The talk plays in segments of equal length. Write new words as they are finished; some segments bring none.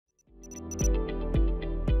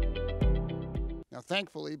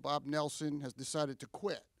Thankfully, Bob Nelson has decided to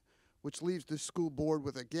quit, which leaves the school board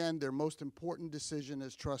with, again, their most important decision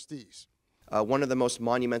as trustees. One of the most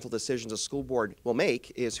monumental decisions a school board will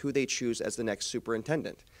make is who they choose as the next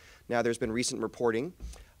superintendent. Now, there's been recent reporting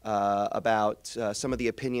about some of the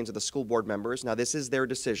opinions of the school board members. Now, this is their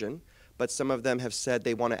decision, but some of them have said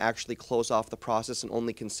they want to actually close off the process and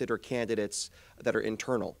only consider candidates that are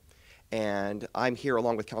internal. And I'm here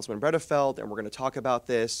along with Councilman Bredefeld, and we're going to talk about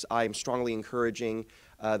this. I'm strongly encouraging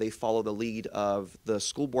they follow the lead of the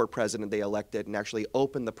school board president they elected and actually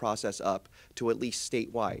open the process up to at least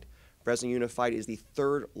statewide. Fresno Unified is the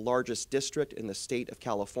third largest district in the state of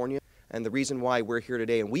California, and the reason why we're here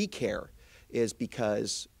today and we care is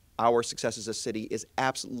because our success as a city is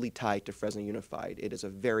absolutely tied to Fresno Unified. It is a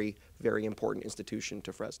very, very important institution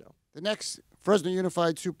to Fresno. The next Fresno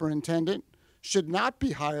Unified superintendent should not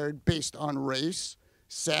be hired based on race,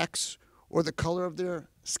 sex, or the color of their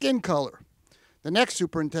skin color. The next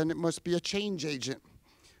superintendent must be a change agent,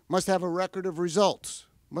 must have a record of results,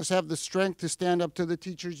 must have the strength to stand up to the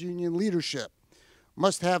teachers' union leadership,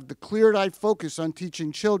 must have the clear-eyed focus on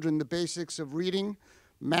teaching children the basics of reading,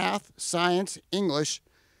 math, science, English,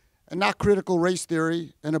 and not critical race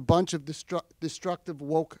theory and a bunch of destructive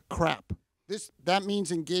woke crap. That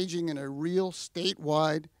means engaging in a real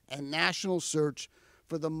statewide and national search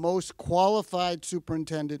for the most qualified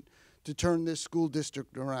superintendent to turn this school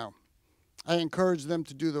district around. I encourage them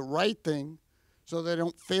to do the right thing so they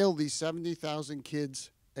don't fail these 70,000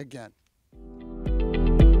 kids again.